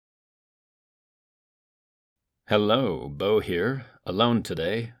Hello, Beau here. Alone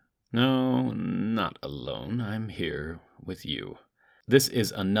today. No, not alone. I'm here with you. This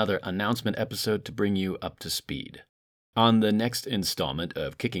is another announcement episode to bring you up to speed. On the next installment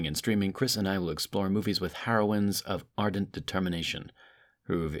of Kicking and Streaming, Chris and I will explore movies with heroines of ardent determination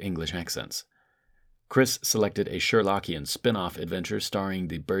who've English accents. Chris selected a Sherlockian spin-off adventure starring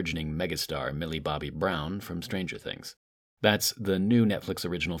the burgeoning megastar Millie Bobby Brown from Stranger Things. That's the new Netflix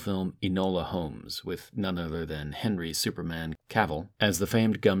original film Enola Holmes, with none other than Henry Superman Cavill as the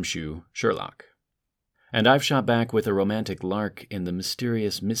famed gumshoe Sherlock. And I've shot back with a romantic lark in the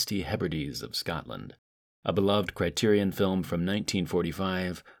mysterious Misty Hebrides of Scotland, a beloved Criterion film from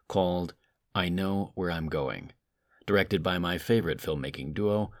 1945 called I Know Where I'm Going, directed by my favorite filmmaking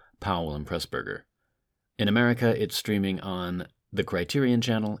duo, Powell and Pressburger. In America, it's streaming on the Criterion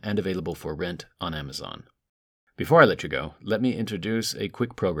Channel and available for rent on Amazon. Before I let you go, let me introduce a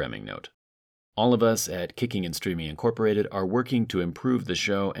quick programming note. All of us at Kicking and Streaming Incorporated are working to improve the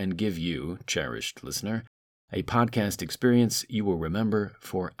show and give you, cherished listener, a podcast experience you will remember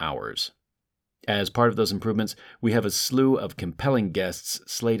for hours. As part of those improvements, we have a slew of compelling guests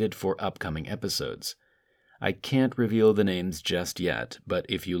slated for upcoming episodes. I can't reveal the names just yet, but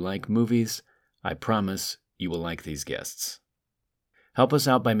if you like movies, I promise you will like these guests. Help us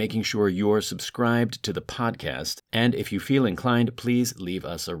out by making sure you're subscribed to the podcast, and if you feel inclined, please leave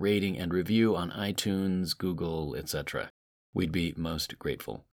us a rating and review on iTunes, Google, etc. We'd be most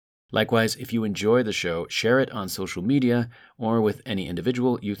grateful. Likewise, if you enjoy the show, share it on social media or with any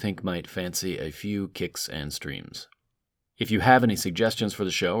individual you think might fancy a few kicks and streams. If you have any suggestions for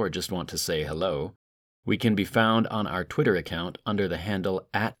the show or just want to say hello, we can be found on our Twitter account under the handle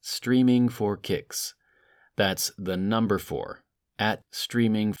 @streaming4kicks. That's the number 4.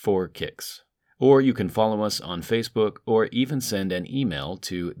 @streaming4kicks. Or you can follow us on Facebook or even send an email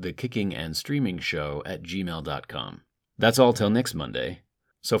to thekickingandstroemingshow@gmail.com. That's all till next Monday.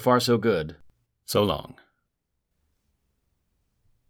 So far so good. So long.